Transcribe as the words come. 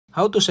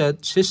how to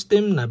set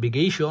system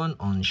navigation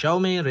on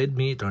Xiaomi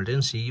Redmi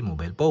 13C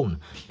mobile phone.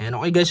 And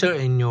okay guys, sir,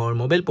 in your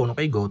mobile phone,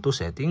 okay, go to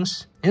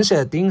settings. In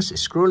settings,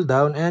 scroll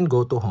down and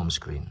go to home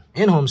screen.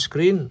 In home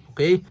screen,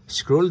 okay,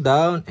 scroll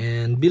down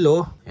and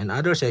below in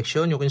other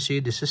section, you can see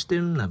the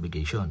system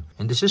navigation.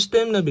 And the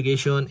system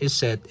navigation is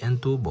set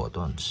into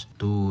buttons.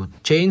 To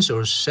change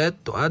or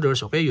set to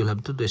others, okay, you'll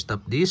have to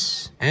stop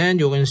this. And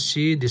you can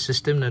see the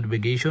system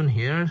navigation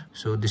here.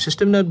 So the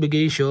system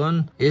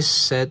navigation is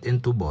set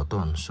into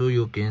buttons. So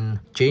you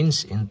can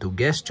change into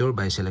gesture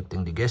by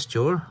selecting the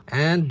gesture.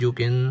 And you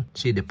can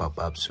see the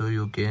pop-up. So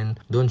you can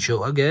don't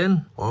show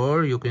again,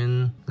 or you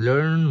can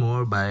learn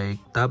more by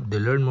tap the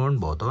learn more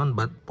button,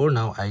 but for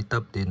now I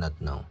tap the not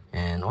now.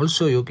 And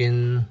also you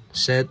can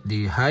set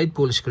the hide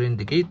full screen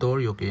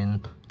indicator. You can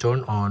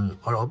turn on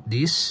or off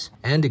this,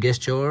 and the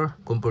gesture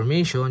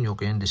confirmation you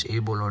can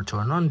disable or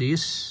turn on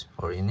this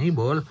or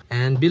enable.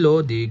 And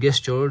below the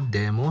gesture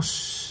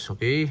demos,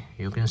 okay,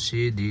 you can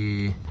see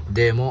the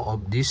demo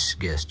of this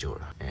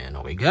gesture. And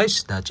okay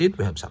guys, that's it.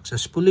 We have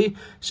successfully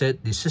set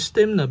the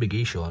system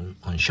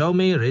navigation on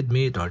Xiaomi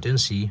Redmi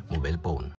 13C mobile phone.